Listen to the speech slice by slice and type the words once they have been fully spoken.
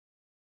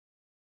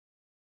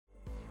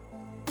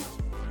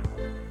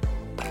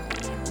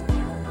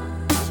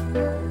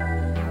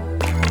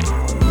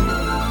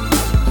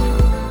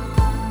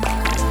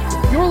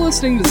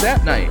listening to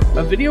Zap Night,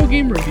 a video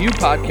game review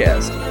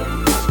podcast.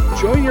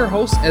 Join your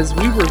hosts as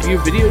we review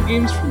video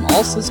games from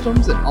all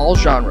systems and all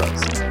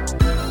genres.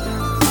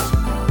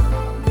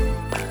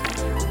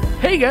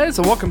 Hey guys,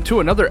 and welcome to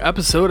another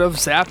episode of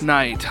Zap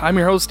Night. I'm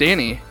your host,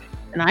 Danny.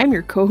 And I'm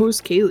your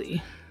co-host,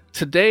 Kaylee.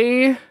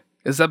 Today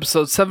is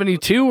episode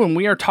 72, and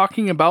we are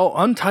talking about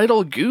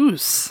Untitled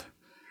Goose.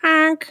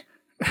 Honk.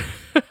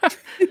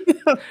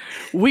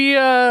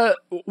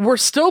 We're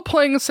still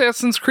playing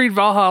Assassin's Creed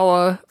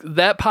Valhalla.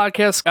 That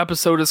podcast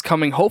episode is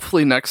coming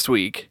hopefully next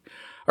week.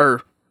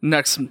 Or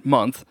next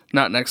month.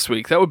 Not next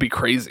week. That would be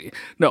crazy.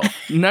 No,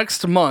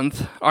 next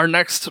month. Our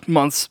next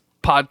month's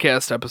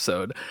podcast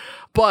episode.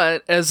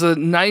 But as a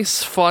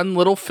nice, fun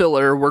little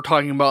filler, we're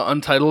talking about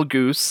Untitled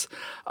Goose.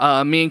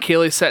 Me and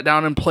Kaylee sat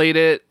down and played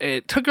it.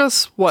 It took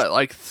us,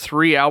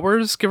 3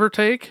 hours, give or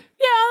take?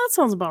 Yeah, that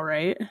sounds about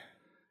right.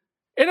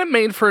 And it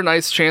made for a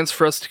nice chance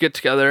for us to get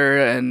together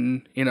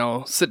and,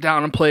 sit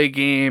down and play a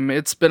game.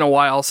 It's been a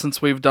while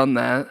since we've done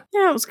that.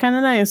 Yeah, it was kind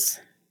of nice.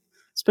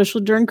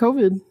 Especially during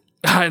COVID.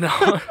 I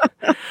know.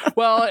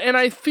 Well, and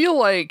I feel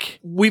like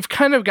we've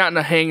kind of gotten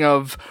a hang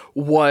of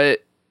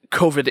what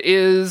COVID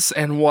is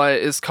and what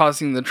is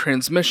causing the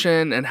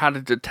transmission and how to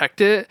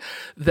detect it,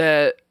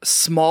 that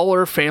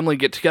smaller family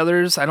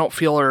get-togethers I don't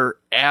feel are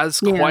as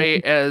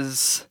quite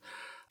as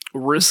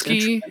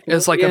risky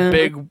as like a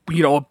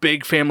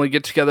big family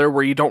get-together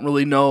where you don't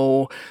really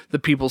know the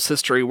people's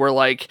history, where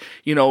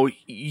you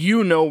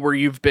know where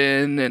you've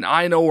been and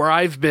I know where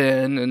I've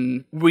been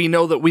and we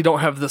know that we don't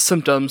have the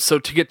symptoms, so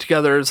to get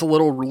together is a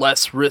little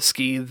less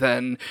risky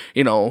than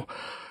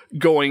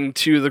going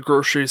to the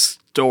grocery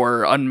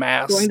store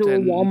unmasked, going to a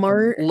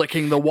Walmart,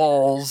 licking the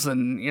walls,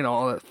 and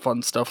all that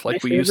fun stuff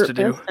like we used to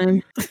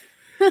do.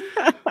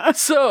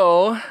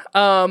 So,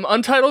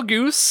 Untitled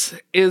Goose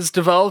is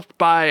developed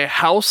by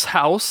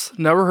House.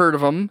 Never heard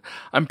of them.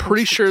 I'm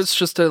pretty sure it's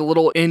just a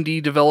little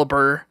indie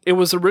developer. It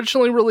was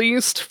originally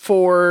released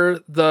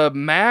for the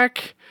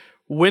Mac,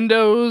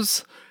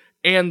 Windows,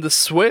 and the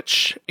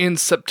Switch in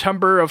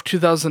September of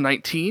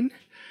 2019.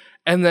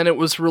 And then it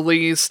was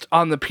released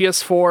on the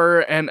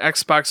PS4 and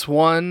Xbox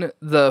One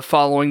the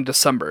following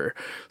December.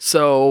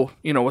 So,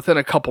 within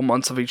a couple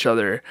months of each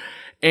other.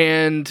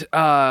 And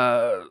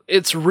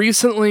it's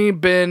recently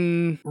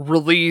been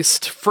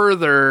released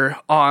further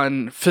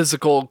on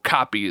physical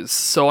copies.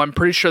 So I'm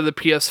pretty sure the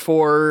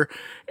PS4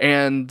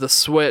 and the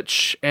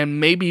Switch and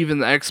maybe even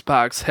the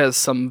Xbox has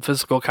some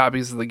physical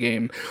copies of the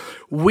game.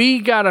 We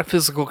got a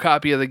physical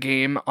copy of the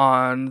game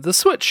on the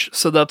Switch.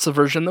 So that's the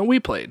version that we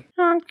played.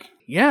 Honk.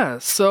 Yeah,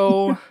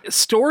 so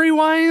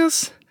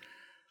story-wise,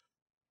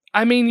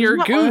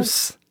 you're a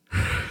goose.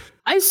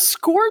 I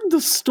scored the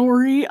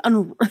story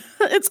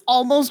it's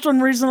almost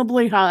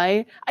unreasonably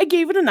high. I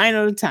gave it a 9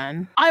 out of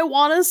 10. I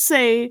want to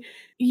say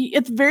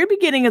at the very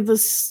beginning of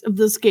this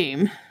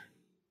game,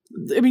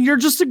 you're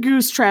just a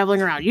goose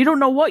traveling around. You don't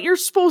know what you're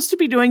supposed to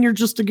be doing. You're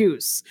just a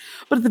goose.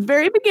 But at the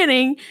very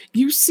beginning,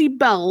 you see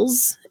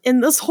bells in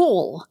this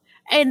hole.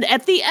 And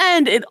at the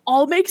end, it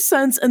all makes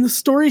sense and the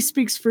story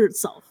speaks for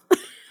itself.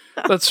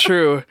 That's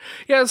true.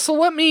 Yeah, so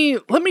let me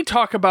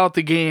talk about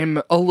the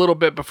game a little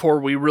bit before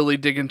we really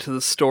dig into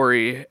the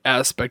story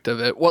aspect of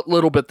it. What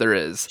little bit there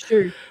is.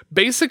 Sure.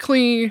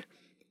 Basically,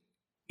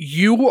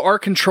 you are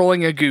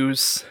controlling a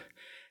goose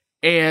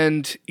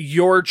and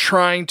you're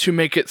trying to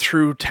make it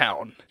through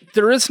town.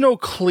 There is no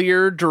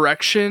clear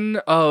direction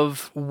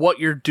of what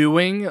you're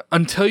doing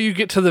until you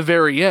get to the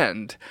very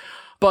end.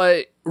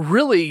 But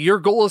really, your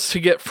goal is to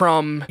get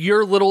from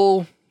your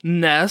little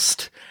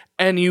nest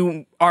and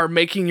you are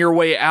making your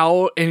way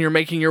out and you're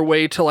making your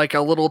way to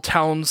a little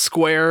town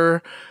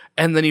square,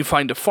 and then you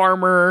find a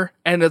farmer,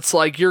 and it's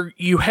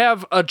you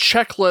have a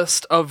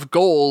checklist of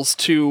goals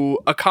to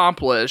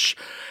accomplish,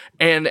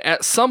 and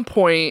at some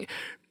point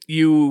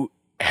you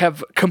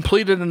have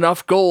completed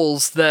enough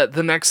goals that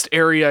the next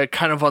area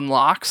kind of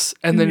unlocks,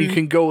 and then you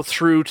can go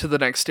through to the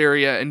next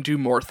area and do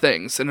more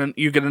things, and then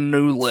you get a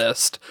new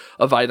list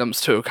of items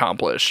to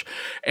accomplish.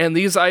 And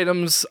these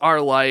items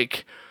are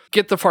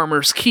get the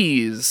farmer's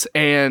keys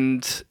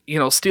and,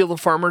 steal the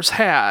farmer's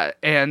hat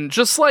and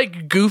just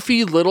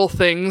goofy little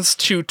things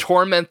to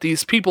torment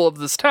these people of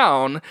this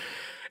town.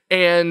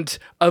 And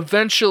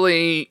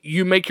eventually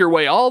you make your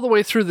way all the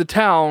way through the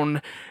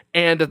town.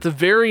 And at the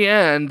very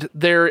end,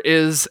 there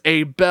is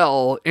a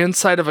bell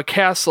inside of a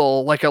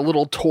castle, like a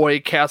little toy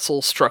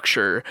castle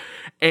structure.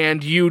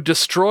 And you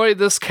destroy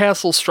this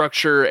castle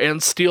structure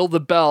and steal the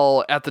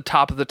bell at the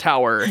top of the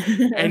tower.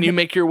 And you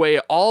make your way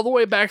all the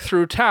way back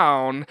through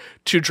town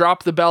to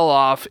drop the bell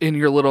off in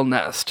your little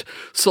nest.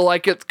 So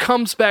it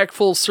comes back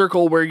full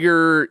circle where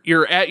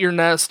you're at your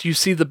nest, you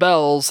see the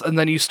bells, and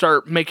then you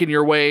start making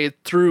your way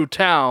through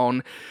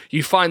town.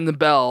 You find the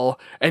bell,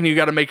 and you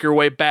got to make your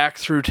way back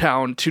through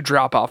town to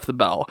drop off the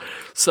bell.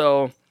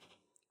 So,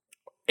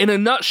 in a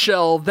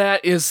nutshell,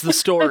 that is the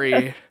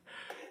story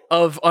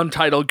of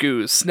Untitled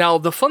Goose. Now,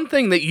 the fun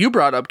thing that you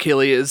brought up,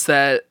 Kaylee, is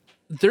that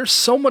there's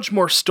so much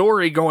more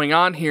story going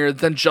on here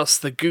than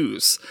just the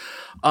goose.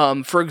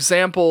 For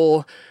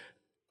example,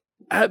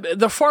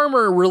 The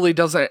farmer really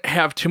doesn't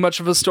have too much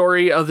of a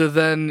story other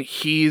than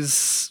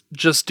he's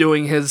just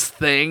doing his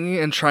thing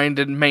and trying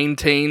to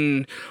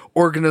maintain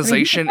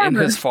organization in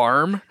his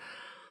farm.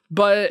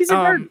 But he's a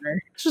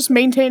gardener. He's just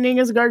maintaining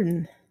his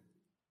garden.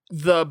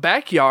 The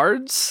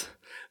backyards,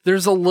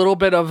 there's a little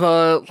bit of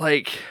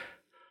a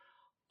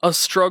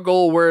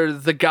struggle where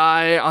the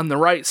guy on the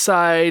right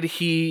side,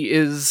 he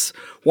is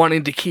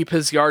wanting to keep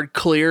his yard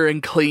clear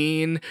and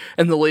clean,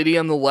 and the lady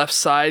on the left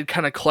side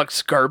kind of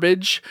collects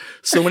garbage.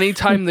 So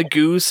anytime the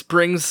goose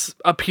brings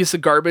a piece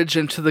of garbage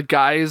into the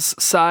guy's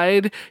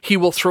side, he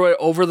will throw it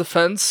over the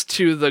fence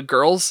to the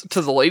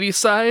lady's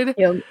side.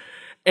 Yep.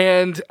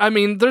 And I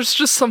mean, there's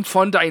just some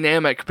fun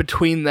dynamic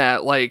between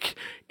that. Like,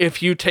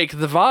 if you take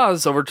the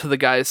vase over to the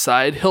guy's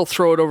side, he'll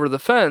throw it over the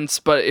fence,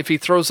 but if he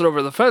throws it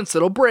over the fence,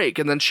 it'll break,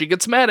 and then she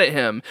gets mad at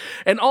him.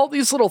 And all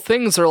these little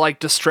things are like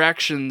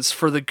distractions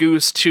for the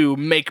goose to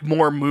make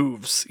more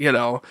moves, you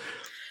know?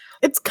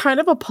 It's kind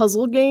of a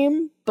puzzle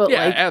game, but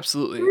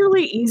absolutely.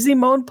 Really easy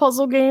mode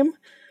puzzle game.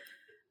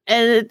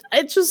 And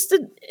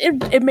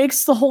it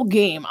makes the whole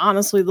game,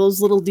 honestly,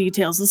 those little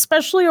details,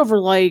 especially over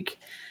like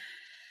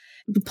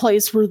the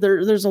place where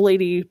there's a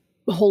lady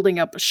holding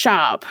up a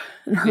shop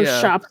and her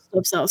shop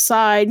stuff's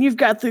outside, and you've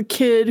got the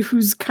kid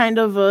who's kind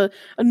of a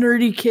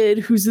nerdy kid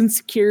who's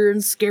insecure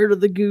and scared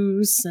of the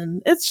goose,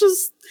 and it's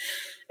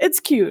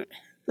cute.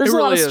 There's a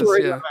lot of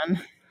story going on.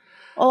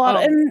 A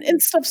lot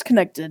and stuff's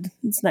connected.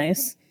 It's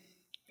nice.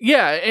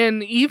 Yeah,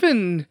 and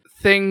even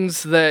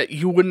things that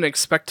you wouldn't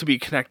expect to be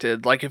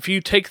connected, like if you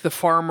take the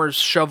farmer's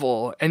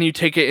shovel and you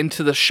take it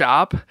into the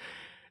shop,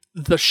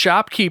 the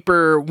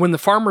shopkeeper, when the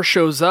farmer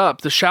shows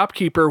up, the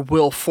shopkeeper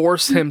will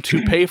force him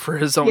to pay for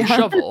his own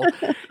shovel.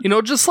 You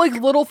know, just like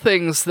little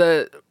things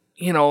that,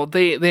 you know,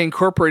 they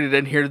incorporated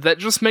in here that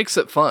just makes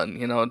it fun.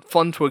 You know,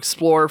 fun to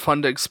explore,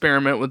 fun to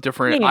experiment with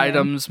different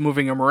items,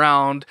 moving them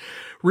around.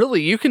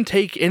 Really, you can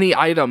take any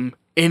item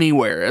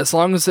anywhere as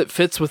long as it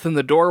fits within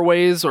the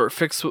doorways or it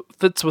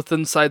fits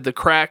within inside the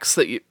cracks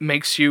that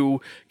makes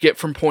you get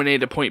from point A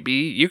to point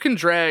B. You can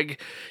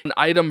drag an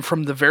item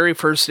from the very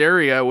first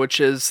area, which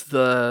is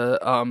the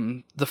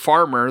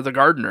farmer, the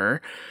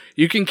gardener.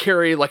 You can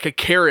carry like a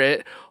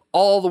carrot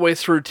all the way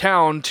through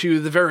town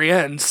to the very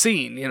end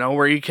scene, you know,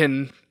 where you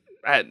can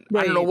I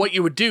don't know what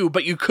you would do,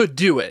 but you could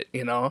do it,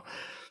 you know.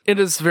 It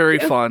is very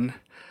fun.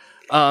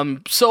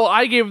 So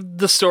I gave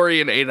the story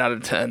an 8 out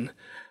of 10.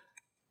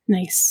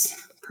 Nice.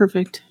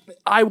 Perfect.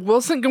 I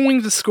wasn't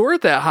going to score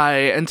it that high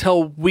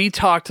until we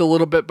talked a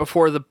little bit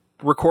before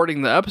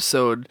recording the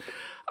episode.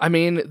 I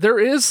mean, there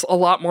is a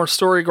lot more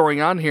story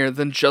going on here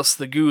than just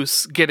the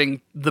goose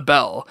getting the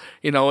bell.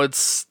 You know,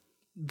 it's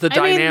the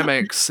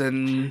dynamics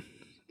and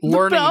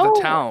learning the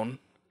town.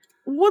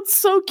 What's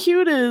so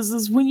cute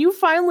is when you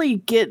finally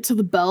get to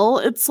the bell,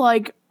 it's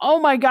like, oh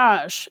my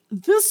gosh,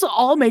 this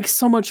all makes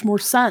so much more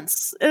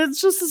sense. And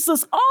it's just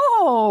this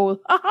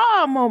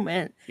aha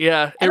moment.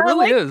 Yeah, it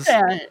really is.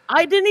 That.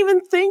 I didn't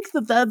even think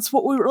that that's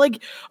what we were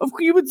like.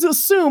 You would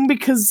assume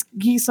because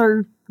geese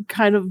are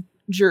kind of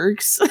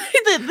jerks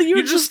that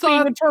you just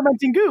being a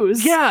tormenting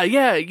goose.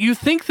 Yeah. You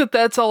think that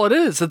that's all it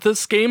is, that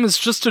this game is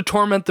just to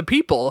torment the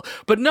people.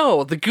 But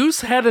no, the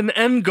goose had an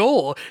end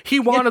goal. He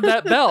wanted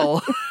that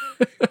bell.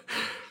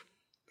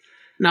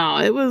 No,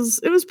 it was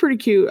pretty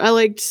cute. I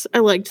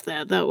liked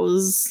that. That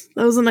was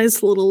a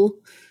nice little,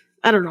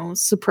 I don't know,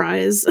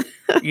 surprise.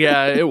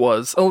 Yeah, it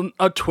was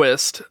a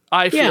twist.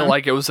 I feel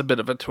like it was a bit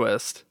of a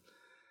twist.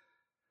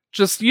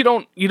 Just you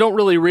don't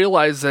really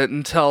realize it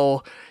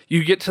until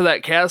you get to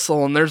that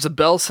castle and there's a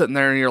bell sitting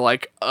there and you're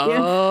like,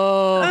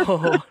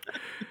 oh.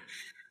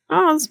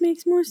 Oh, this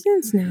makes more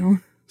sense now.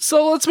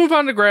 So let's move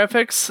on to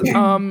graphics.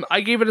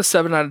 I gave it a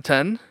 7 out of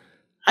 10.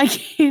 I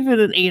gave it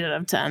an 8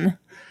 out of 10.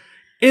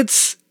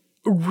 It's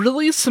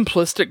really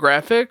simplistic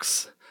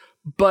graphics,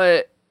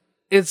 but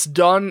it's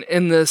done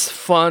in this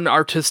fun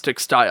artistic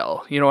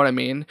style. You know what I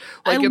mean?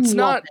 Like, it's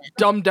not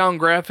dumbed down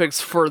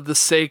graphics for the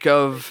sake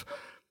of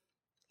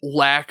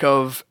lack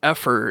of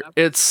effort.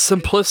 It's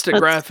simplistic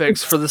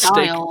graphics for the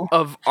sake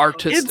of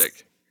artistic.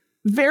 It's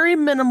very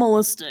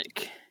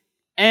minimalistic.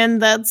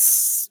 And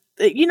that's,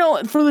 you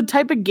know, for the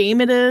type of game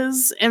it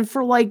is, and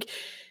for like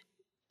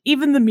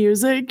even the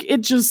music,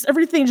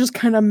 everything just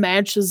kind of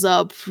matches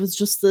up with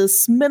just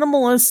this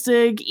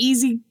minimalistic,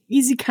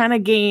 easy kind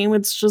of game.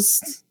 It's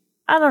just,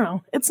 I don't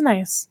know. It's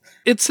nice.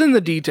 It's in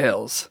the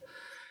details.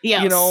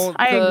 Yes, you know,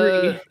 I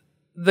agree.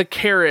 The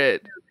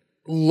carrot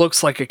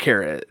looks like a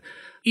carrot.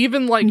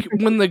 Even like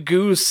when the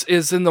goose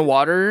is in the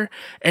water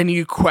and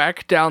you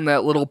quack down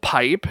that little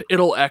pipe,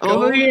 it'll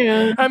echo. Oh,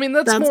 yeah. I mean,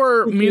 that's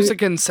more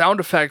music and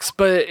sound effects,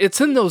 but it's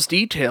in those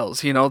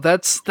details, you know.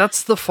 That's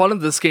the fun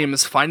of this game,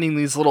 is finding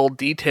these little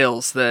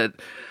details that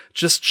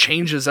just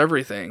changes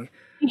everything.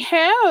 We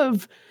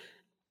have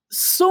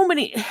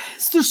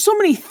there's so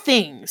many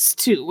things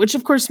too, which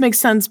of course makes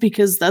sense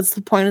because that's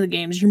the point of the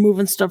game, is you're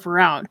moving stuff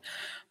around.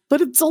 But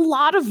it's a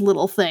lot of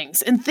little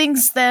things and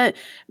things that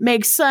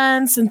make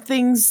sense and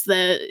things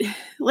that,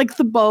 like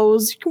the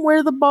bows. You can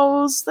wear the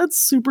bows. That's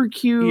super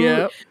cute.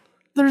 Yeah.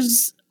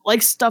 There's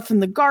like stuff in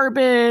the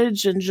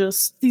garbage and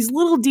just these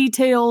little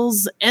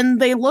details, and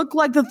they look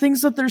like the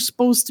things that they're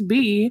supposed to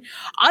be.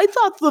 I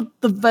thought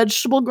the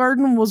vegetable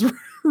garden was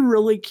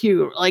really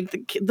cute, like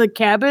the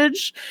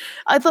cabbage.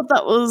 I thought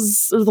that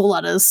was or the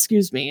lettuce.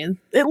 Excuse me,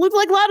 it looked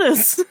like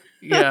lettuce.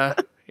 Yeah,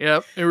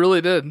 yep, it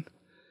really did.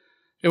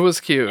 It was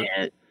cute.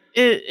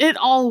 It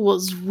all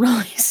was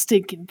really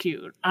stinking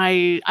cute.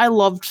 I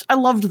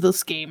loved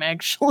this game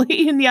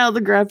actually, and yeah,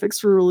 the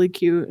graphics were really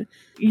cute.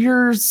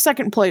 Your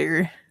second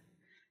player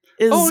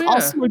is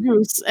also a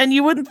goose, and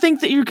you wouldn't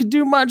think that you could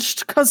do much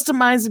to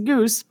customize a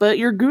goose, but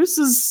your goose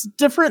is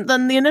different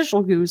than the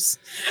initial goose.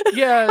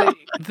 Yeah,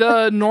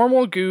 the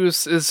normal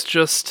goose is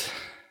just,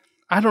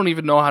 I don't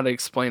even know how to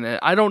explain it.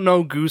 I don't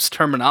know goose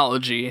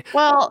terminology.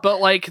 Well,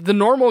 but like the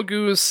normal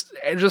goose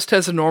just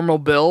has a normal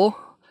bill,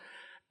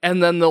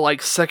 and then the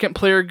like second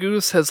player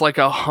goose has like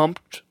a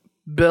humped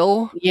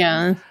bill.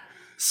 Yeah.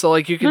 So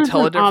like you can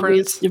tell a difference.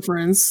 Obvious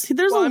difference.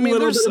 There's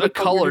there's a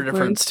color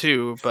difference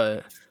too,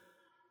 but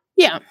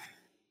yeah.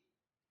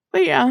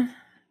 But yeah,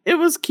 it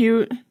was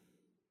cute.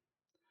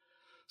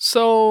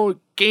 So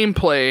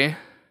gameplay,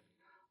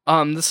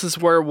 this is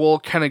where we'll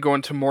kind of go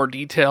into more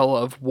detail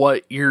of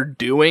what you're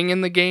doing in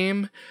the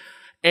game,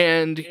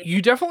 and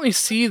you definitely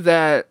see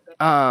that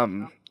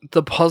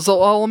the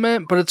puzzle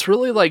element, but it's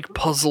really like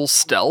puzzle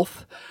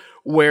stealth,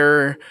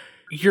 where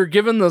you're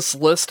given this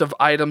list of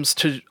items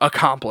to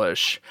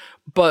accomplish,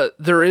 but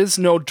there is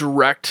no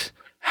direct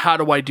how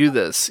do I do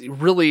this.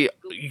 Really,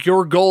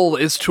 your goal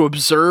is to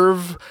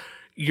observe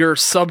your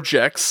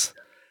subjects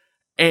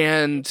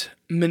and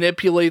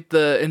manipulate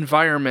the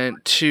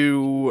environment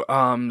to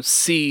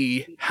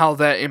see how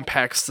that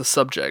impacts the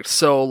subject.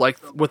 So like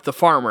with the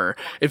farmer,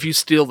 if you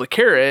steal the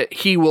carrot,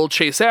 he will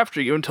chase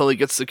after you until he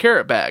gets the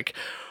carrot back.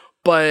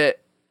 But,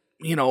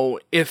 you know,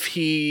 if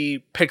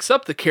he picks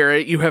up the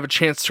carrot, you have a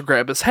chance to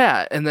grab his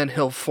hat, and then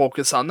he'll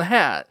focus on the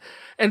hat.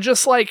 And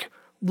just like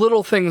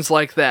little things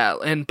like that,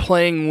 and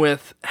playing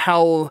with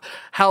how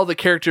the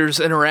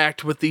characters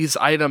interact with these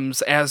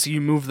items as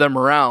you move them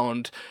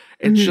around.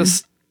 It's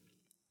just,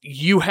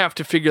 you have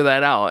to figure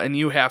that out, and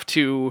you have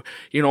to,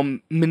 you know,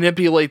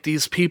 manipulate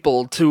these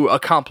people to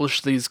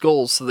accomplish these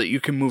goals so that you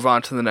can move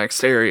on to the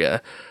next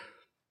area.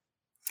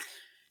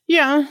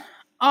 Yeah.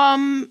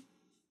 The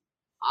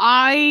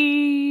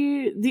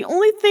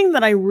only thing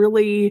that I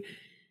really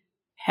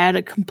had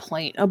a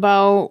complaint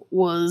about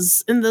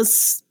was, and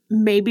this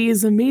maybe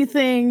is a me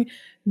thing,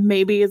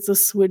 maybe it's a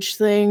Switch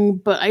thing,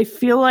 but I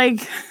feel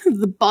like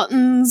the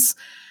buttons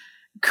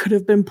could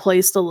have been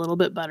placed a little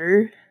bit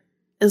better.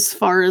 As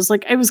far as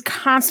like, I was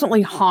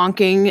constantly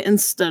honking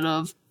instead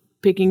of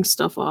picking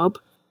stuff up.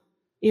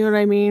 You know what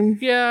I mean?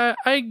 Yeah,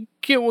 I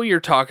get what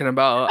you're talking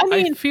about. I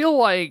mean, I feel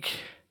like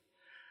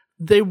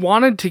they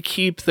wanted to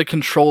keep the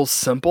controls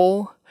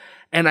simple,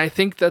 and I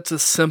think that's a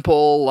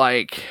simple,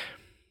 like,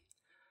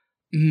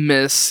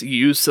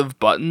 misuse of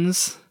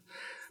buttons.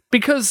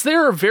 Because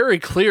they're very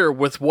clear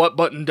with what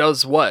button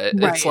does what.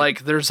 Right. It's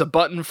like, there's a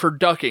button for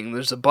ducking,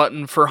 there's a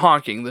button for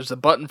honking, there's a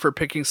button for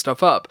picking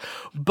stuff up.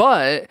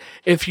 But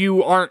if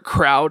you aren't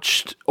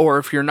crouched, or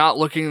if you're not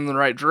looking in the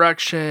right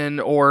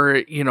direction,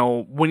 or, you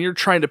know, when you're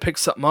trying to pick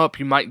something up,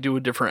 you might do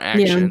a different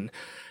action. Yeah.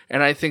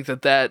 And I think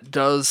that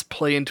does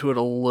play into it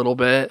a little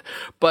bit.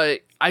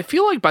 But I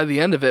feel like by the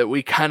end of it,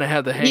 we kind of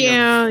had the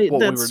hang of what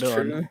we were doing.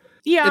 True.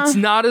 Yeah. It's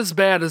not as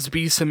bad as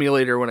Bee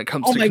Simulator when it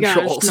comes to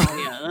controls. Gosh,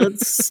 no, yeah,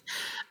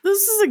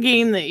 this is a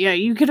game that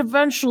you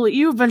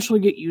eventually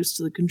get used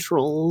to the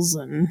controls,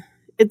 and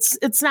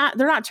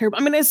they're not terrible.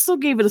 I mean, I still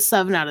gave it a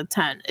 7 out of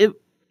 10.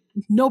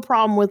 No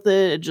problem with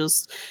it.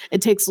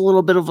 It takes a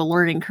little bit of a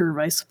learning curve,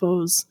 I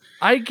suppose.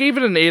 I gave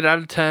it an 8 out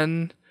of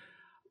 10.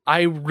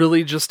 I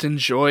really just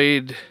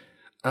enjoyed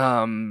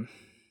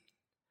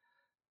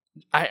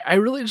I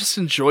really just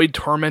enjoyed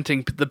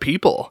tormenting the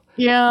people.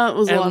 Yeah, it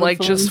was a lot of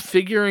fun. Just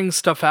figuring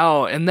stuff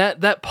out. And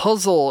that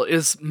puzzle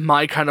is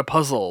my kind of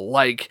puzzle.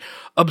 Like,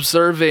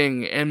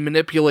 observing and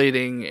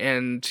manipulating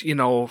and, you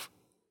know,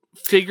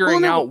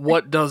 figuring out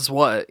what does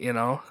what, you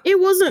know? It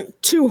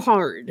wasn't too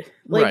hard.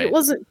 Like, right. It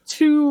wasn't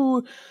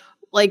too,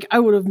 like, I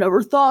would have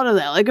never thought of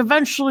that. Like,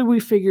 eventually we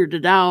figured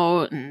it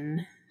out,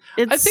 and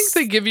I think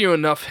they give you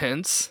enough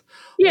hints.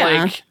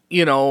 Yeah. Like,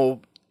 you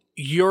know,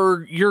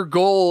 your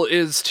goal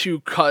is to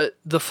cut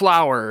the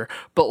flower,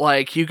 but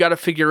like you got to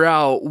figure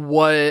out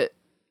what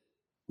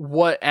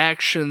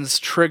actions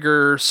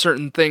trigger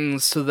certain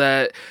things so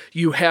that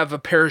you have a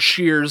pair of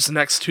shears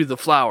next to the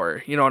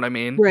flower. You know what I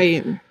mean?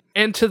 Right.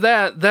 And to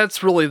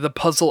that's really the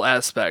puzzle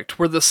aspect,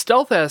 where the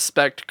stealth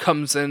aspect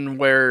comes in,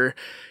 where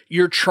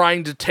you're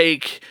trying to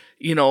take,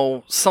 you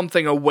know,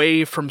 something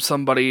away from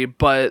somebody,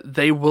 but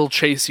they will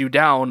chase you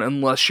down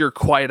unless you're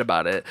quiet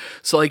about it.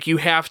 So like you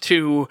have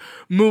to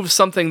move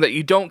something that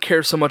you don't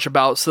care so much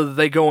about so that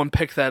they go and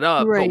pick that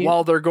up. Right. But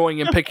while they're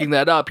going and picking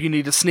that up, you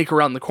need to sneak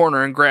around the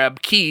corner and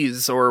grab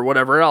keys or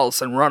whatever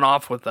else and run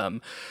off with them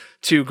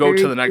to go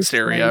to the next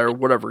area or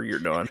whatever you're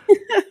doing.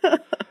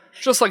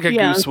 Just like a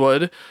goose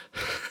would.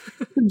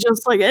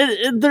 Just like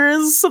there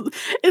is some,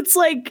 it's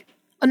like,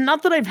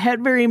 Not that I've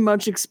had very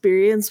much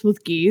experience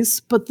with geese,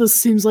 but this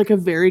seems like a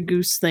very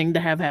Goose thing to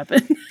have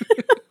happen.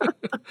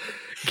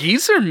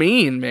 Geese are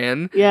mean,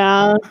 man.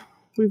 Yeah,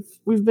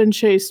 we've been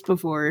chased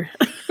before.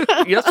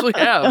 Yes, we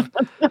have.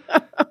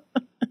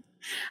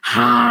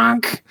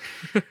 Honk.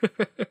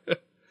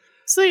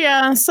 So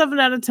yeah, 7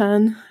 out of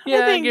 10.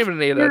 Yeah, I gave it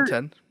an 8 out of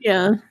 10.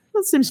 Yeah,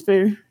 that seems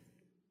fair.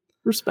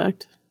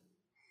 Respect.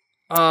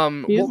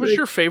 What was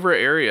your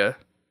favorite area?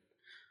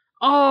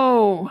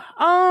 Oh,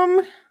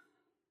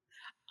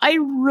 I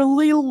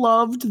really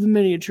loved the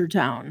miniature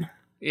town.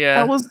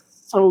 Yeah. That was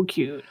so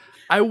cute.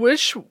 I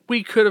wish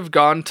we could have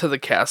gone to the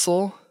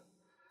castle.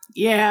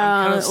 Yeah.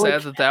 I'm kind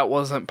of sad that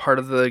wasn't part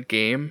of the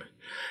game.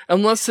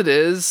 Unless it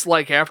is,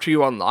 like, after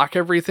you unlock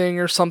everything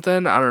or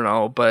something. I don't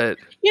know, but...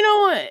 You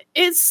know,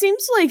 it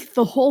seems like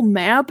the whole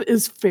map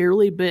is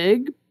fairly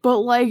big, but,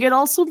 like, it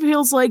also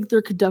feels like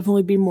there could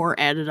definitely be more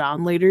added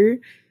on later,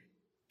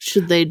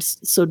 should they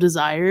so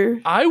desire.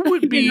 I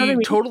would be You know what I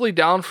mean? totally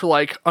down for,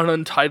 like, an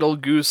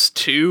Untitled Goose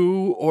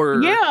 2 or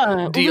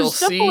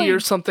DLC or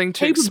something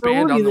to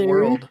expand on the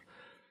world.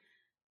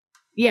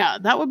 Yeah,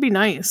 that would be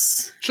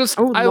nice. Just,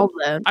 I would love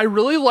that. I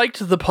really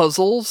liked the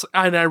puzzles,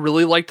 and I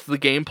really liked the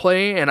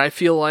gameplay, and I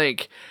feel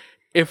like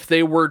if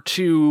they were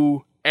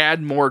to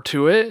add more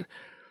to it,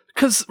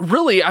 because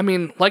really, I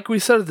mean, like we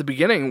said at the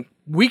beginning,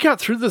 we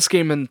got through this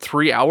game in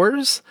 3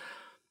 hours.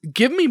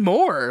 Give me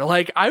more.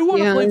 Like, I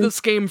want to play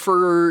this game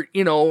for,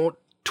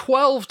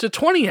 12 to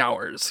 20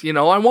 hours.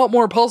 I want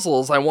more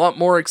puzzles. I want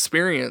more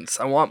experience.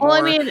 I want more.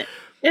 Well, I mean,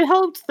 it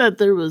helped that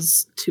there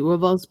was 2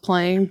 of us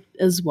playing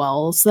as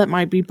well, so that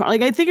might be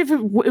like, I think if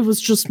it was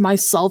just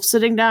myself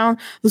sitting down,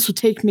 this would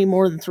take me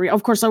more than 3.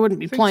 Of course, I wouldn't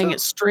be playing it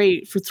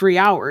straight for 3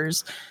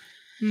 hours.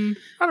 I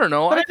don't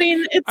know. But I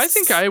mean, I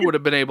think I would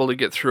have been able to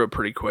get through it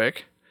pretty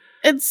quick.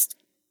 It's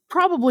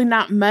probably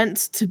not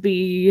meant to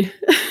be.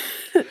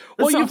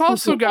 Well, you've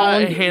also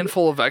got a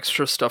handful of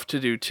extra stuff to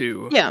do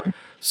too. Yeah.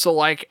 So,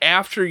 like,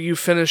 after you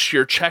finish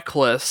your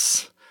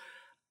checklists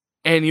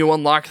and you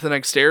unlock the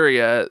next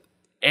area,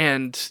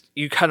 and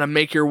you kind of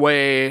make your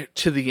way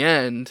to the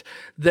end,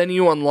 then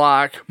you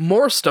unlock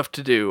more stuff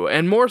to do,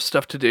 and more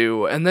stuff to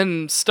do, and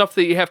then stuff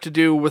that you have to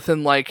do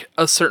within, like,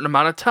 a certain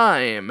amount of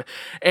time.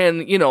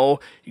 And,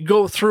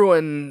 go through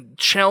and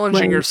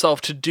challenging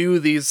yourself to do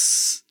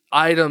these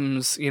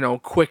items,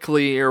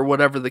 quickly, or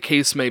whatever the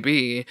case may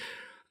be.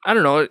 I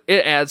don't know,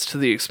 it adds to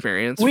the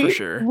experience, for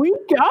sure. We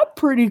got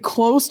pretty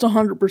close to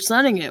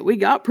 100%ing it. We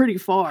got pretty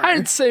far.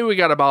 I'd say we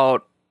got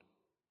about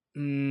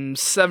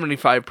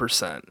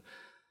 75%.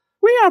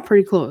 We got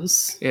pretty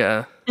close.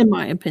 Yeah. In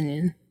my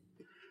opinion.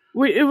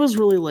 It was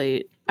really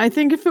late. I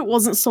think if it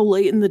wasn't so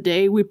late in the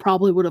day, we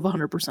probably would have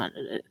 100%ed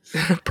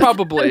it.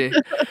 Probably.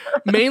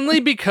 Mainly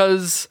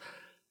because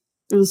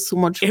it was so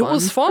much fun. It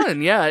was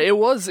fun, yeah. It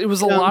was a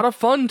lot of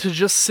fun to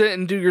just sit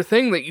and do your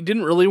thing that you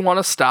didn't really want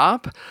to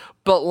stop.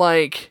 But,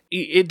 like,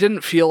 it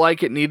didn't feel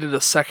like it needed a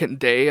second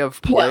day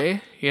of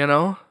play, Yep.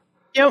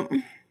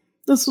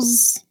 This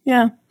was,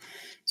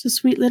 it's a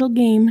sweet little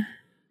game.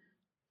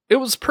 It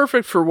was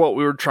perfect for what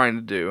we were trying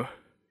to do.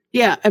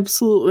 Yeah,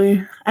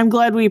 absolutely. I'm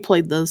glad we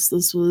played this.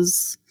 This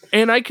was...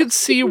 And I could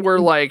see where,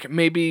 like,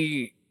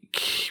 maybe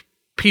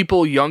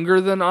people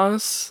younger than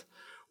us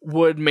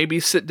would maybe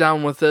sit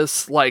down with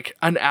this, like,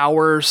 an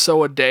hour or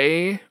so a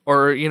day,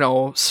 or,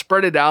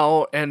 spread it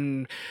out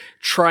and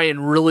try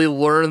and really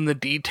learn the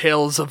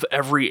details of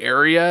every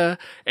area,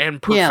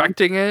 and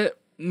perfecting it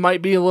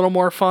might be a little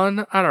more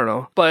fun. I don't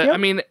know. But, I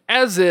mean,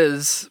 as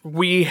is,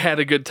 we had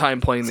a good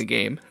time playing the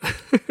game.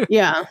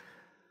 Yeah.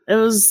 It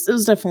was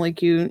definitely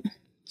cute.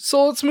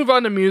 So let's move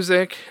on to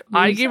music.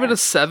 I gave it a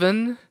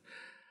 7.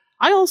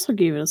 I also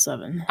gave it a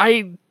 7.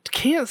 I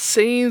can't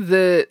say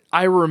that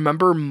I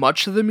remember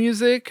much of the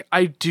music.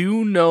 I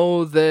do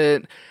know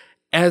that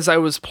as I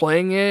was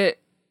playing it,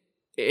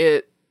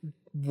 it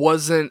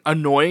wasn't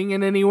annoying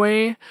in any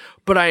way,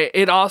 but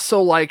it also,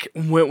 like,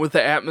 went with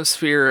the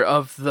atmosphere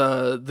of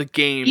the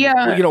game.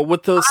 Yeah,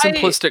 with the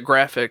simplistic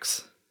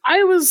graphics.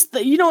 I was,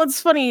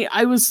 it's funny.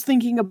 I was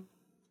thinking of,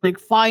 like,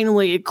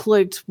 finally it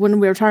clicked when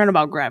we were talking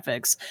about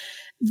graphics.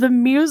 The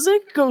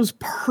music goes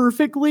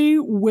perfectly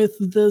with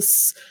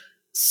this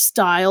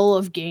style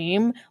of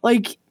game.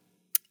 Like,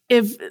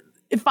 if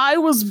I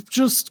was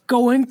just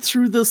going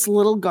through this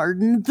little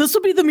garden, this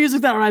would be the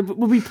music that I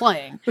would be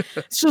playing.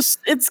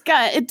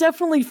 It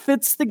definitely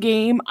fits the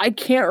game. I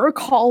can't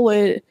recall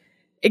it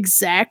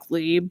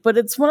exactly, but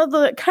it's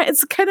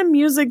it's the kind of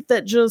music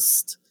that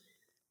just,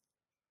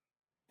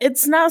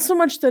 it's not so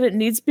much that it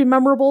needs to be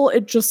memorable,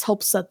 it just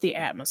helps set the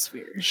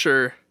atmosphere.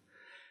 Sure.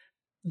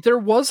 There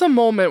was a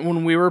moment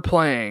when we were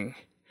playing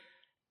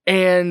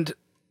and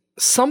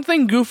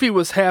something goofy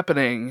was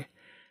happening,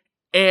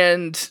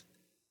 and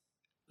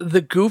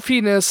the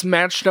goofiness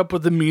matched up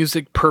with the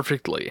music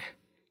perfectly.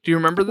 Do you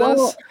remember this?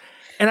 Well,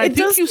 and I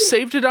think you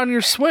saved it on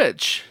your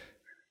Switch.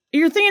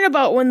 You're thinking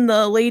about when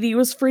the lady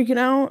was freaking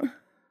out?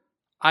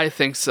 I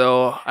think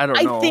so. I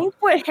don't know. I think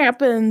what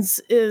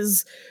happens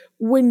is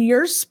when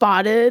you're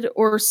spotted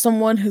or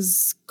someone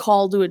has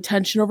called to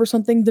attention over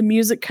something, the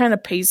music kind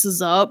of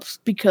paces up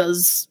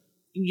because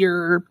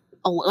you're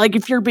like,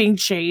 if you're being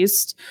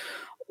chased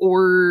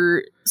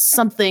or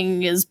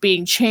something is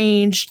being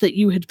changed that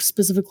you had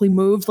specifically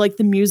moved, like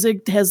the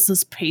music has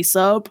this pace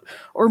up,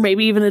 or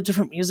maybe even a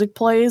different music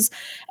plays.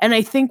 And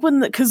I think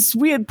because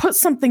we had put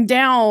something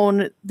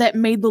down that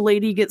made the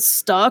lady get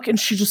stuck, and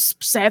she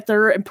just sat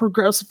there and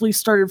progressively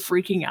started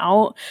freaking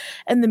out.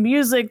 And the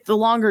music, the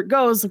longer it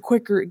goes, the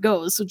quicker it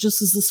goes. So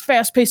just as this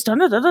fast paced. Yeah,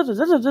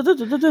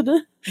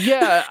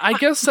 I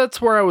guess that's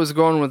where I was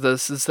going with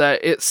this, is that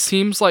it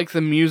seems like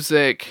the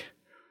music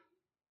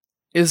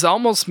is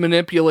almost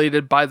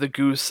manipulated by the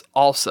goose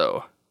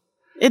also.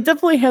 It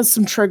definitely has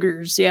some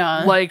triggers,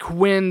 yeah. Like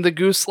when the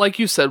goose, like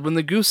you said, when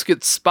the goose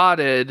gets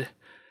spotted,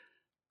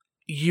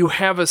 you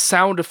have a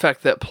sound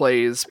effect that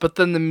plays, but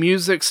then the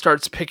music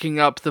starts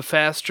picking up the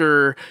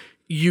faster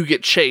you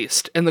get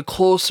chased, and the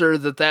closer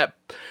that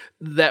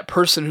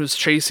person who's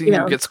chasing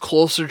you gets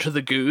closer to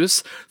the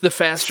goose, the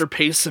faster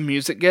pace the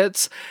music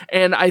gets.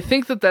 And I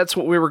think that's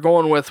what we were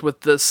going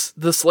with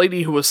this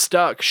lady who was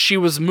stuck. She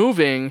was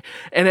moving,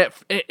 and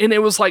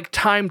it was like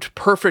timed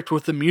perfect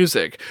with the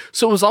music.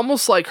 So it was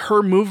almost like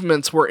her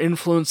movements were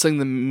influencing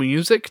the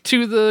music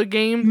to the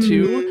game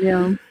too.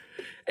 Yeah.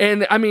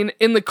 And I mean,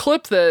 in the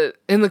clip that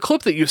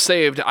you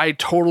saved,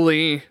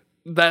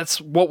 that's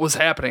what was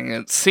happening.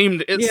 It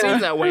seemed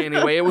that way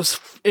anyway.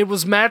 It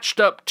was matched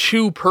up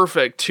too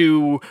perfect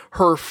to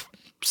her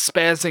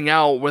spazzing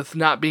out with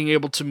not being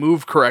able to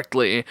move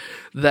correctly,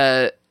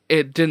 that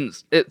it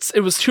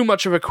was too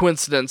much of a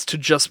coincidence to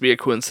just be a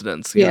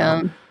coincidence. You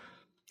know?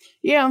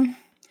 Yeah.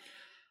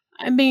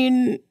 I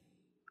mean,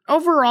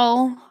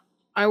 overall,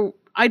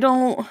 I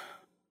don't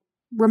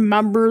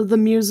remember the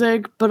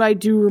music, but I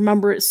do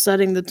remember it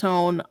setting the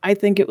tone. I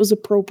think it was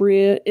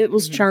appropriate. It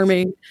was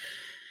charming.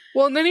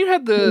 Well, and then you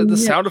had the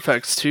sound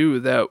effects too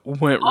that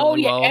went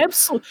really well.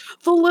 Absolutely.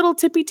 The little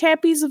tippy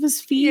tappies of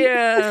his feet.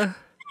 Yeah.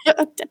 Tap,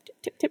 tap,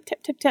 tap, tap,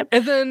 tap, tap.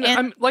 And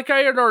then, like I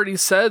had already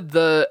said,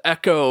 the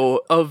echo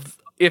of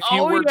if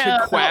you were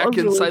to quack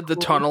inside the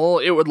tunnel,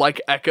 it would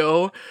like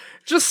echo.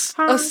 Just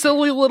a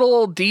silly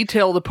little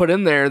detail to put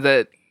in there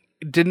that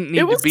didn't need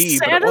to be,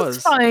 but it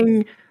was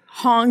satisfying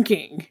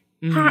honking.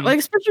 Mm-hmm. Like,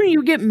 especially when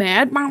you get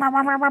mad.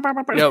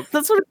 Yep.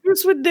 That's what a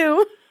goose would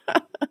do.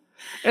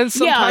 And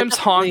sometimes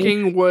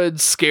honking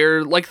would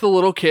scare, like the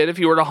little kid, if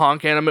you were to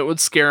honk at him, it would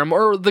scare him.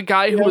 Or the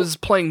guy who was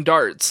playing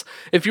darts.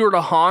 If you were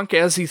to honk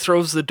as he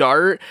throws the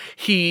dart,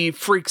 he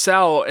freaks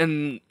out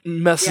and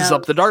messes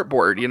up the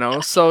dartboard, you know?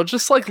 So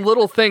just like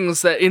little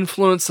things that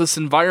influence this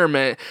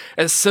environment,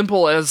 as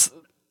simple as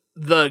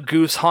the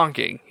goose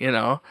honking, you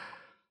know?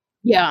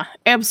 Yeah,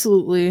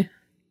 absolutely.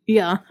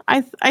 Yeah,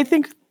 I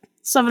think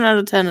 7 out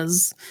of 10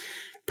 is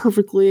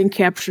perfectly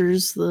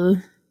encaptures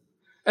the...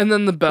 And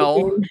then the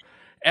bell...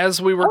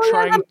 As we were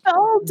trying,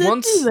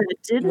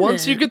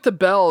 once you get the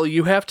bell,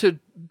 you have to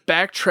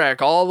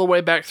backtrack all the way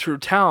back through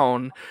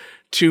town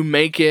to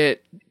make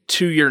it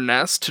to your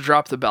nest to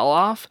drop the bell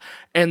off.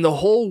 And the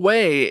whole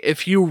way,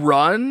 if you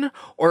run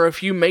or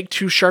if you make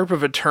too sharp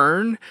of a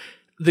turn,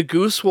 the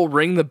goose will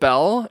ring the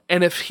bell.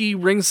 And if he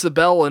rings the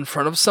bell in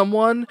front of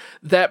someone,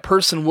 that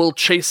person will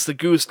chase the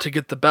goose to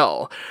get the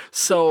bell.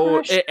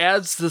 So it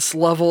adds this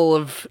level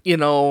of,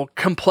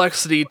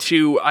 complexity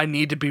to, I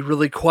need to be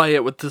really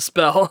quiet with this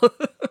bell.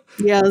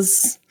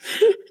 Yes.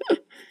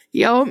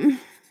 Yup.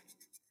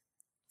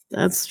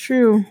 That's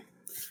true.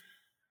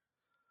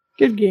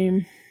 Good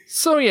game.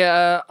 So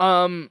yeah,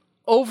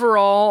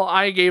 overall,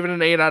 I gave it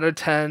an 8 out of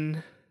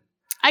 10.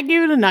 I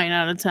gave it a 9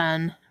 out of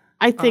 10.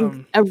 I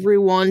think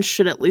everyone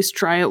should at least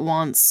try it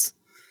once.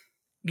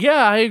 Yeah,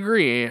 I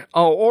agree.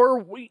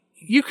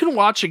 You can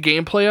watch a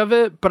gameplay of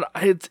it, but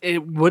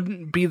it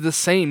wouldn't be the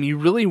same. You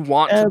really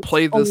want to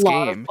play this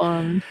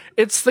game.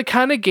 It's the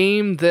kind of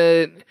game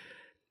that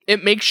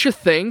it makes you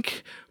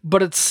think,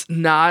 but it's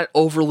not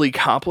overly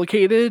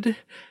complicated,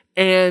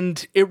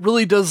 and it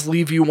really does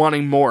leave you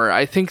wanting more.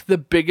 I think the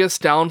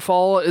biggest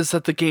downfall is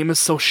that the game is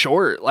so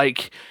short.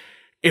 Like,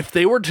 if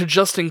they were to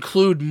just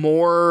include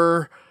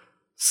more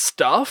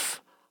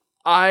stuff,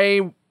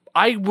 I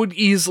would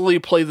easily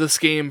play this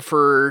game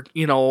for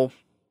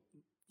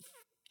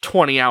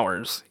 20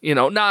 hours,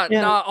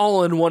 not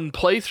all in one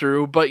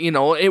playthrough, but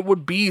it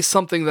would be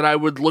something that I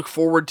would look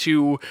forward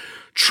to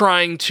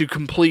trying to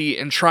complete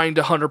and trying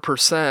to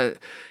 100%,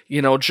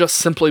 just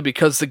simply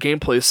because the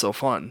gameplay is so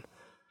fun.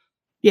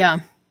 Yeah.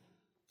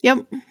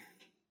 Yep.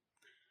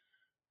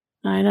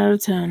 9 out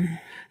of 10.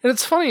 And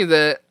it's funny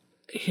that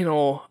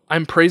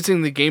I'm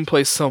praising the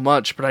gameplay so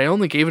much, but I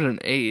only gave it an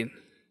 8.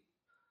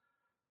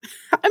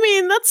 I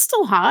mean, that's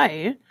still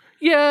high.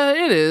 Yeah,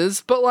 it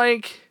is, but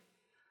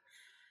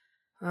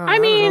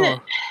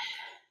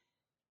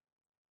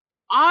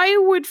I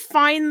would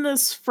find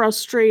this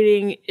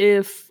frustrating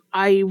if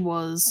I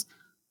was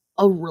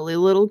a really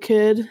little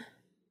kid.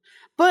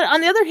 But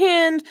on the other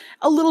hand,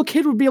 a little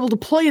kid would be able to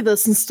play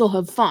this and still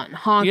have fun,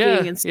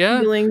 honking and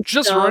stealing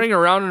just stuff. running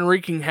around and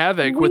wreaking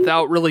havoc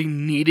without really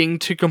needing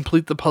to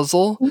complete the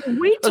puzzle.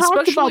 We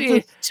talked about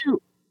this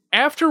too.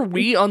 After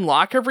we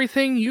unlock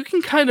everything, you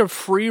can kind of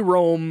free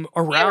roam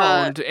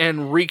around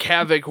and wreak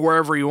havoc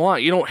wherever you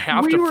want. You don't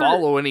have to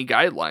follow any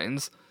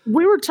guidelines.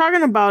 We were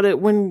talking about it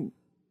when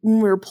we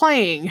were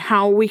playing,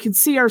 how we could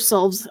see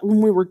ourselves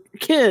when we were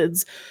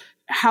kids,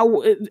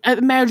 how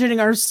imagining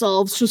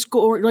ourselves just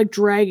going, like,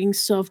 dragging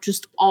stuff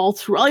just all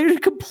through,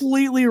 like,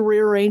 completely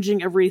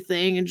rearranging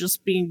everything and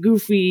just being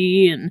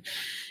goofy, and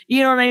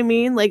you know what I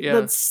mean? Like,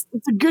 it's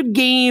a good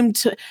game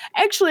to,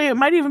 actually, it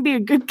might even be a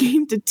good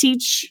game to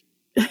teach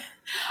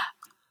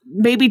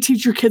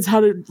your kids how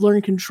to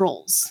learn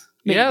controls.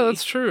 Maybe. Yeah,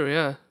 that's true.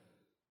 Yeah.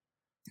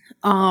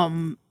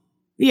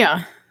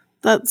 Yeah,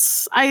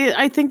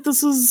 I think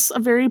this is a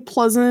very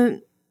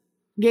pleasant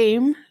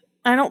game.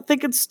 I don't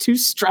think it's too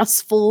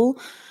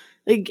stressful.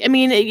 Like, I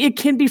mean, it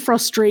can be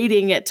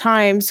frustrating at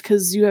times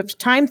because you have to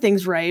time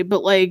things right,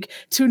 but like,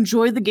 to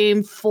enjoy the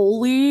game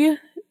fully,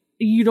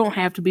 you don't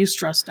have to be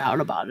stressed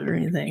out about it or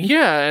anything.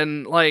 Yeah,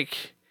 and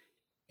like,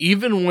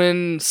 even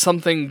when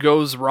something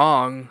goes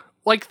wrong,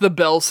 like the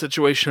bell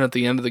situation at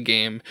the end of the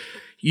game,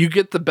 you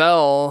get the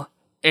bell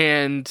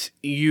and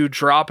you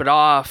drop it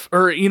off,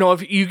 or, you know,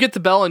 if you get the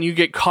bell and you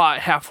get caught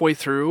halfway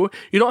through,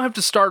 you don't have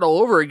to start all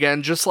over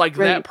again. Just like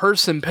that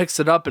person picks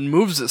it up and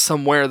moves it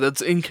somewhere that's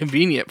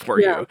inconvenient for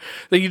you,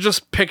 that you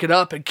just pick it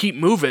up and keep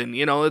moving.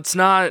 You know, it's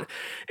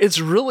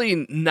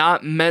really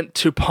not meant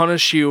to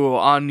punish you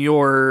on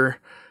your,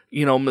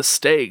 you know,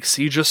 mistakes.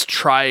 You just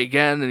try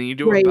again and you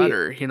do it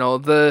better. You know,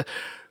 the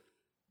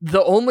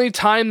only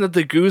time that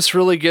the goose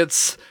really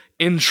gets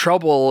in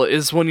trouble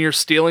is when you're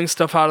stealing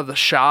stuff out of the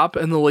shop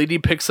and the lady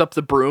picks up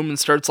the broom and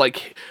starts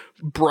like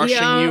brushing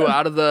you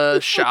out of the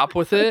shop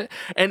with it.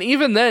 And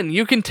even then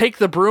you can take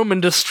the broom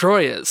and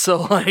destroy it.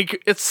 So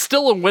like, it's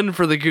still a win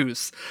for the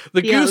goose.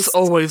 The goose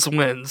always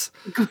wins.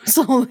 Goose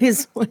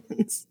always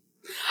wins.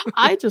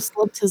 I just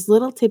loved his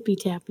little tippy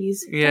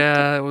tappies.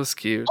 Yeah, it was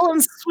cute. Oh,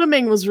 and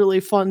swimming was really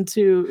fun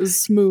too. It was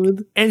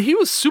smooth. And he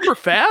was super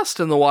fast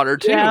in the water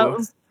too. Yeah,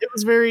 it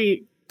was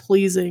very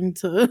pleasing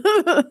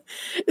to,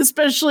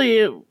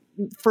 especially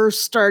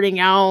first starting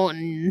out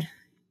and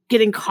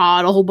getting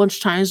caught a whole bunch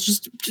of times,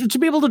 just to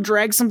be able to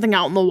drag something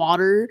out in the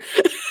water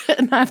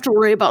and not have to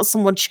worry about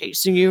someone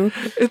chasing you.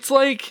 It's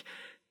like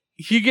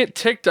you get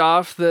ticked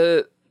off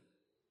that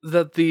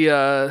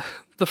the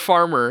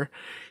farmer,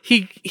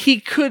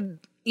 he could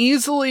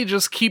easily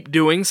just keep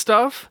doing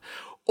stuff,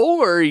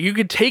 or you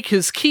could take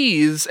his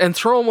keys and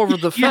throw him over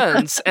the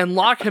fence and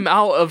lock him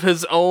out of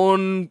his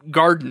own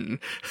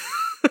garden.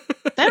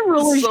 That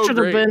really should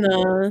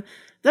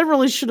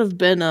have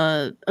been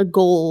a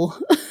goal.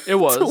 It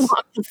was to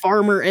lock the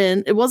farmer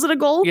in. Was it a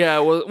goal? Yeah,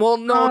 it was. Well,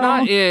 no,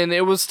 not in.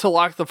 It was to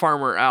lock the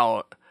farmer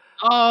out.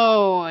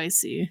 Oh, I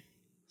see.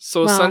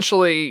 So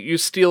essentially, you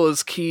steal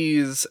his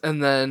keys,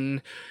 and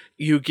then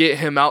you get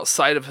him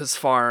outside of his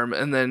farm,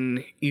 and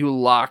then you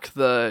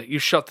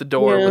shut the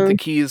door with the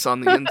keys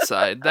on the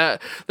inside. That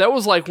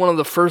was like one of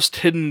the first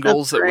hidden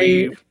goals that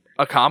we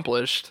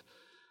accomplished.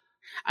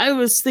 I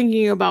was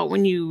thinking about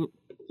when you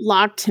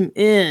locked him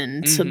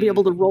in to be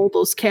able to roll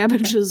those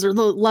cabbages or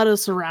the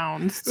lettuce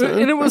around.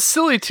 And it was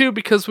silly too,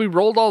 because we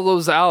rolled all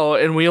those out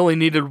and we only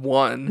needed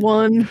one.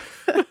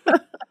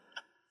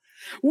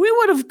 We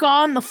would have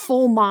gone the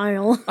full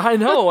mile. I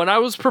know, and I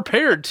was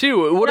prepared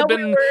too. It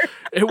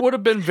would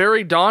have been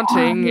very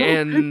daunting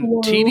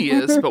and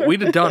tedious, but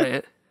we'd have done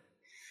it.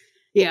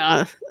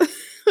 Yeah.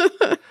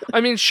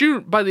 I mean,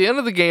 shoot, by the end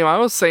of the game, I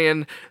was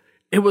saying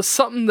it was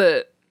something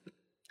that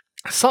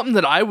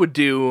I would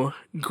do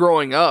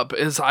growing up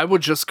is I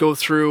would just go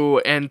through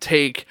and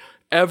take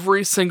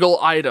every single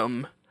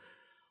item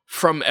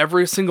from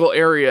every single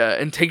area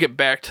and take it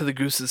back to the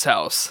goose's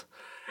house.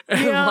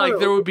 And like,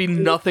 there would be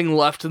nothing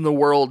left in the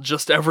world,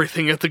 just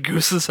everything at the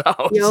goose's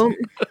house. Yep.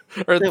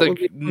 Or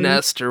the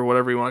nest, or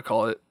whatever you want to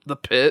call it. The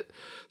pit.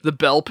 The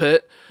bell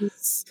pit.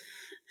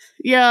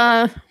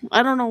 Yeah,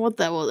 I don't know what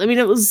that was. I mean,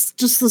 it was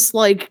just this,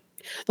 like,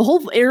 the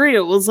whole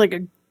area was like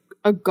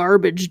a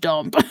garbage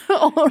dump.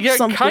 Yeah,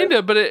 kind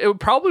of, but it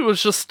probably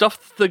was just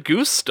stuff the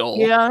goose stole.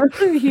 Yeah,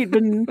 he'd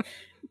been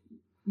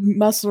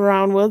messing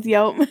around with.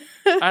 Yep.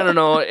 I don't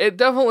know. It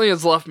definitely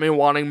has left me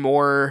wanting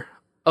more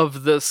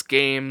of this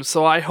game,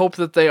 so I hope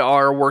that they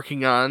are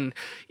working on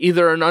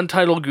either an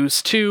Untitled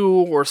Goose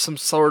 2 or some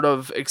sort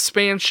of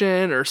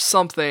expansion or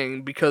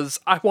something, because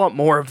I want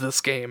more of this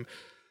game.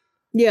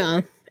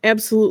 Yeah,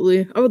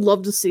 absolutely. I would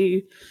love to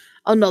see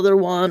another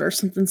one or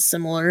something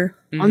similar.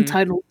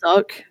 Untitled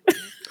Duck.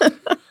 I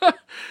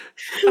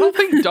don't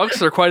think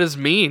ducks are quite as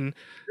mean.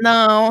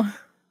 No.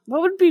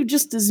 What would be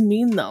just as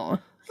mean, though?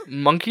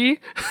 Monkey?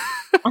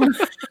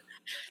 Untitled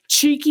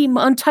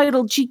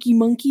cheeky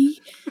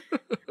monkey.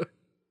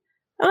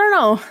 I don't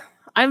know.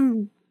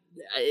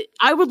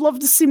 I would love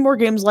to see more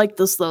games like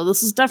this, though.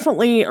 This is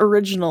definitely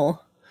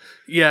original.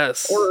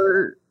 Yes.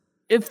 Or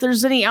if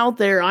there's any out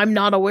there, I'm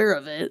not aware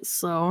of it.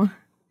 So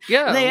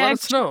yeah, let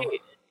us know.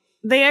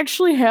 they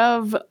actually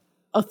have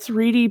a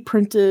 3D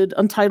printed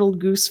Untitled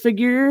Goose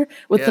figure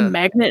with the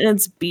magnet in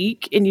its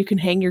beak, and you can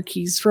hang your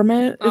keys from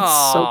it.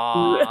 It's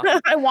so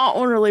cute. I want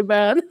one really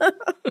bad.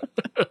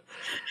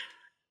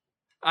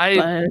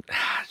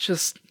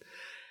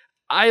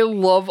 I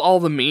love all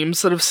the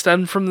memes that have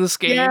stemmed from this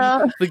game.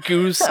 Yeah. The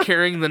goose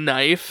carrying the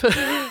knife.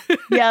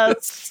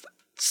 Yes.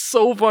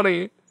 So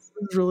funny.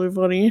 It's really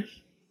funny.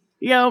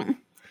 Yep.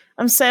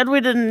 I'm sad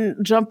we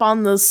didn't jump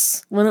on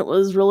this when it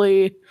was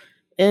really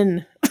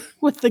in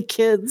with the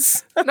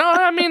kids. No,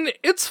 I mean,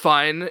 it's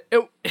fine.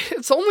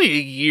 It's only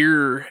a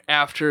year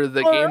after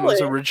the game was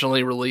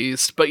originally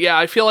released. But yeah,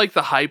 I feel like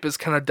the hype has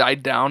kind of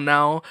died down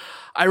now.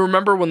 I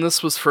remember when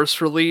this was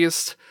first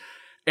released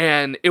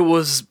and it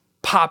was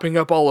popping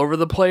up all over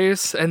the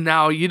place, and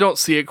now you don't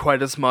see it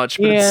quite as much,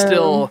 but it's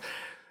still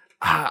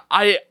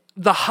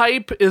the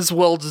hype is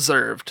well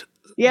deserved.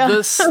 Yeah.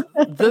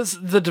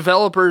 The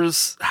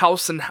developer's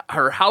house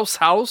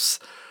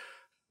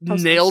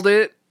nailed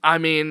it. I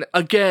mean,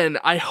 again,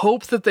 I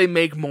hope that they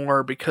make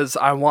more because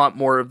I want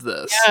more of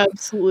this. Yeah,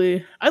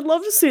 absolutely. I'd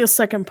love to see a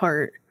second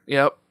part.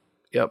 Yep.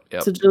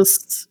 To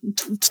just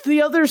to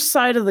the other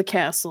side of the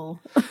castle.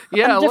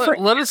 Yeah,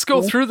 let us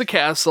go through the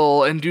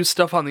castle and do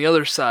stuff on the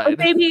other side.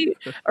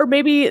 Or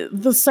maybe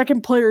the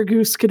second player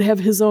goose could have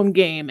his own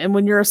game, and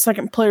when you're a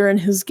second player in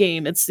his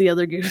game, it's the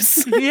other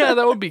goose. Yeah,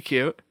 that would be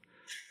cute.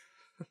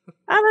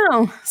 I don't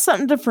know,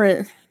 something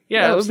different.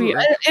 Yeah,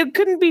 it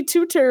couldn't be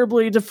too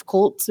terribly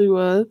difficult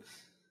to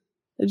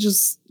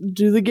just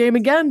do the game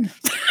again.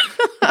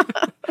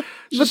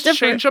 Just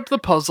change up the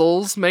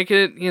puzzles, make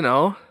it,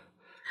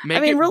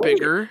 make it really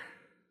bigger.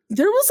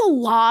 There was a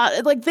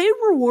lot, like, they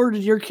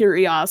rewarded your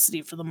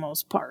curiosity for the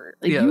most part.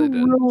 Like, yeah, they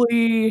did.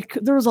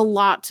 There was a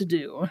lot to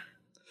do.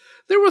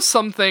 There was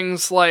some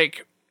things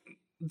like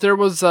there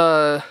was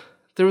a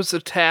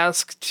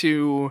task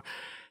to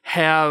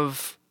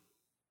have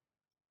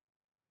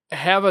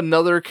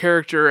another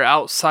character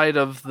outside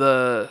of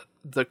the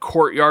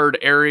courtyard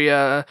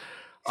area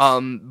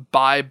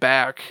buy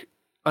back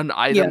an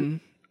item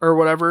or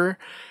whatever.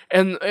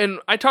 And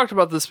I talked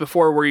about this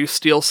before, where you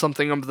steal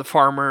something of the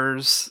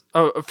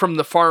from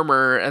the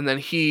farmer, and then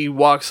he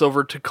walks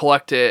over to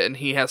collect it, and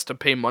he has to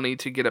pay money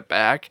to get it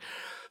back.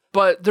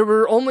 But there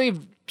were only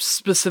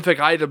specific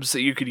items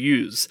that you could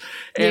use.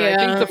 And I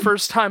think the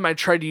first time I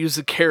tried to use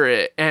a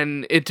carrot,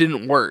 and it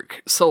didn't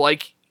work. So,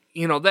 like,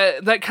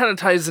 that kind of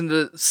ties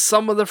into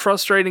some of the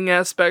frustrating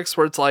aspects,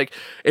 where it's like,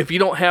 if you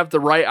don't have the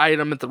right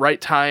item at the right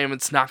time,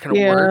 it's not going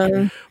to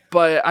work.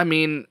 But, I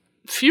mean,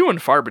 few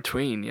and far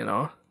between,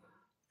 Yeah,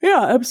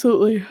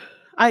 absolutely.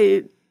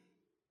 I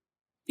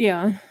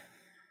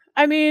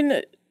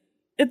mean,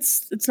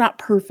 it's not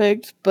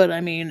perfect, but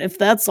I mean, if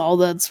that's all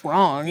that's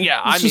wrong,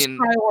 it's just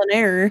trial and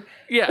error.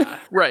 Yeah,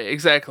 right,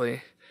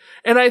 exactly.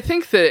 And I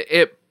think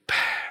that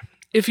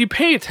if you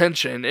pay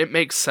attention, it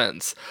makes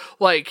sense.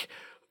 Like,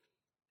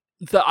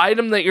 the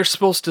item that you're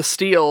supposed to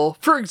steal,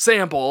 for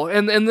example,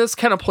 and this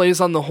kind of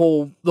plays on the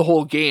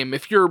whole game.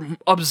 If you're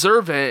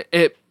observant,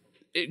 it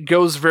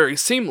goes very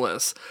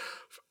seamless.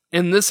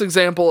 In this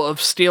example of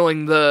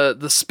stealing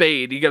the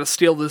spade, you got to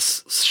steal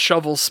this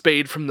shovel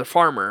spade from the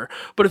farmer.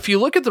 But if you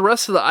look at the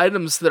rest of the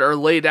items that are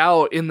laid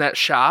out in that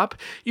shop,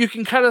 you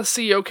can kind of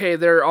see, okay,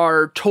 there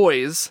are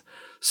toys.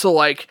 So,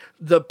 like,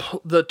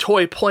 the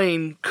toy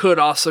plane could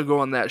also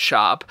go in that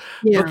shop.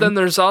 Yeah. But then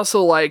there's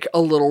also, like, a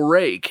little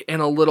rake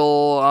and a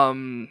little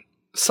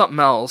something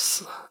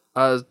else.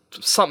 And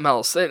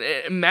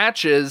it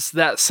matches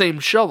that same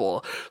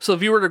shovel. So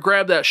if you were to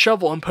grab that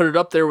shovel and put it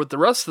up there with the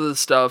rest of the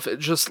stuff, it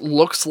just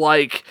looks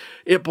like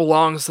it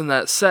belongs in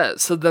that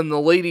set. So then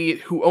the lady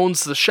who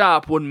owns the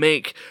shop would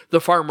make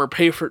the farmer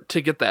pay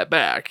to get that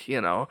back,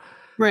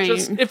 Right.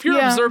 Just, if you're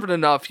observant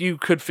enough, you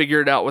could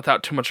figure it out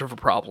without too much of a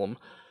problem.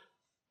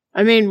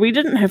 I mean, we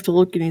didn't have to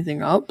look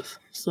anything up,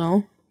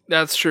 so.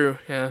 That's true,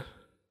 yeah.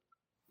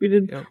 We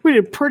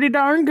did pretty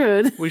darn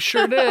good. We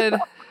sure did.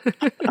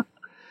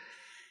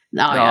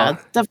 Yeah,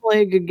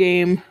 definitely a good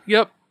game.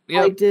 Yep. I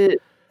liked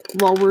it.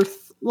 Well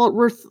worth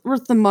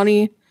the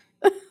money.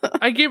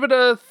 I gave it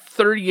a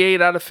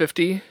 38 out of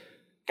 50.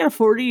 Got a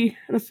 40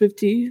 out of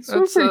 50.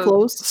 So that's pretty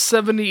close.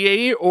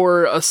 78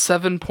 or a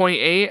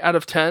 7.8 out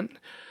of 10.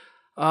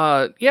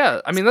 Yeah,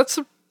 I mean, that's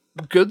a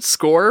good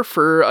score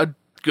for a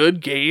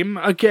good game.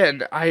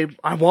 Again, I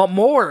want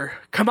more.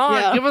 Come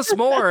on, give us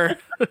more.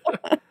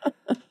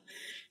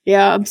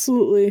 Yeah,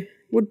 absolutely.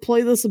 Would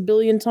play this a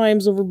billion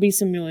times over Bee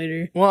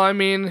Simulator. Well, I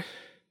mean,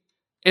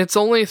 it's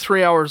only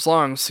 3 hours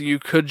long, so you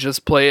could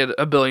just play it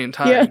a billion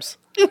times.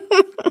 Yeah.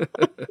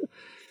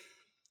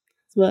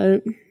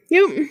 But,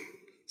 yep.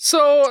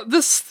 So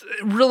this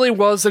really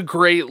was a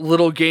great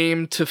little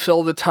game to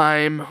fill the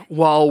time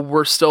while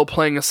we're still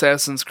playing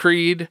Assassin's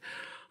Creed.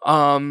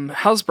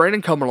 How's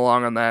Brandon coming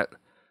along on that?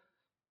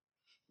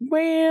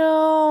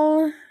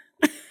 Well,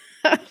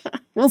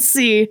 we'll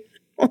see.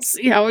 We'll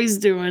see how he's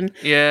doing.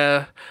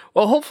 Yeah.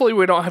 Well, hopefully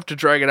we don't have to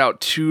drag it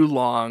out too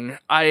long.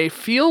 I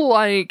feel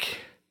like,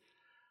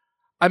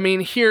 I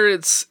mean, here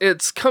it's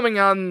coming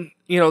on,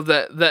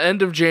 the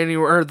end of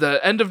January, or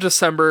the end of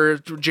December,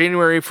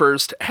 January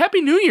 1st.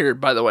 Happy New Year,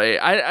 by the way.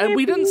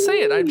 We didn't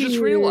say it. I just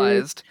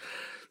realized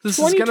this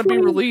is going to be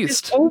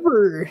released.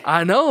 Over.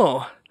 I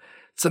know.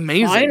 It's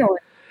amazing.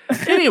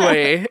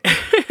 Finally.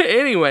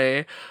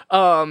 Anyway,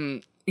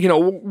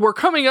 we're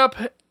coming up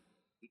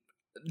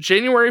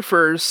January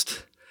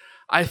 1st.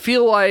 I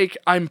feel like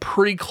I'm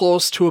pretty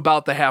close to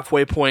about the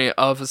halfway point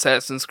of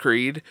Assassin's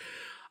Creed.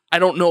 I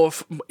don't know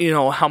if,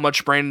 how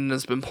much Brandon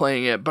has been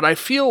playing it, but I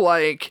feel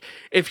like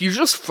if you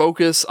just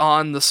focus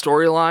on the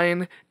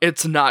storyline,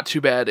 it's not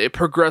too bad. It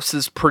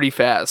progresses pretty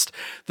fast.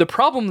 The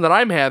problem that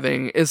I'm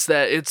having is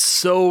that it's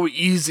so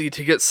easy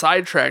to get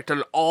sidetracked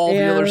on all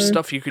the other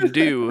stuff you can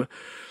do.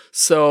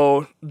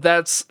 So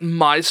that's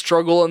my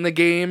struggle in the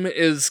game,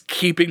 is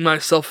keeping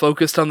myself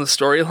focused on the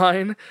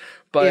storyline.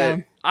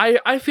 But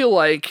I feel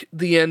like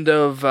the end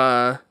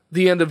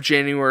of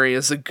January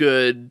is a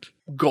good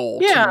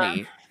goal to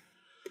me.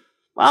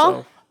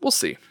 Well, so, we'll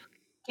see.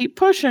 Keep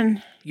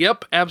pushing.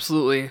 Yep,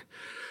 absolutely.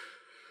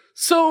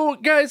 So,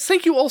 guys,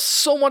 thank you all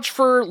so much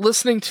for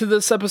listening to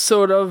this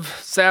episode of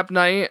Zap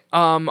Night.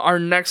 Our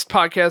next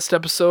podcast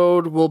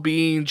episode will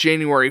be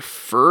January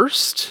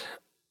 1st.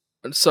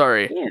 I'm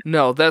sorry. Yeah.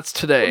 No, that's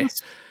today.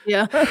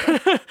 Yeah.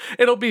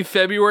 It'll be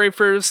February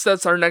 1st.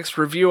 That's our next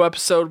review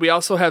episode. We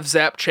also have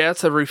Zap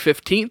Chats every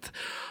 15th.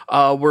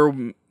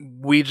 Where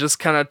we just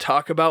kind of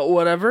talk about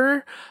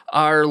whatever.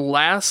 Our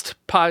last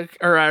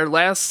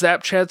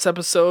Zap Chats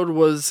episode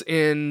was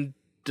in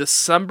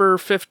December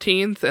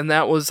 15th, and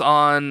that was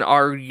on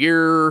our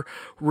year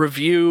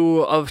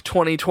review of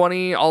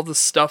 2020, all the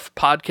stuff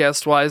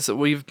podcast-wise that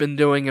we've been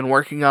doing and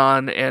working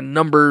on, and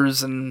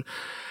numbers, and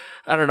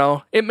I don't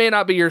know. It may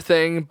not be your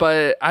thing,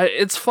 but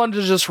it's fun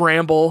to just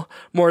ramble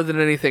more than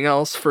anything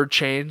else for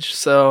change.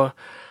 So,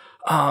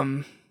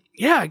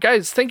 yeah,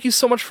 guys, thank you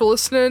so much for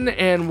listening,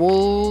 and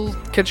we'll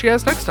catch you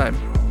guys next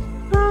time.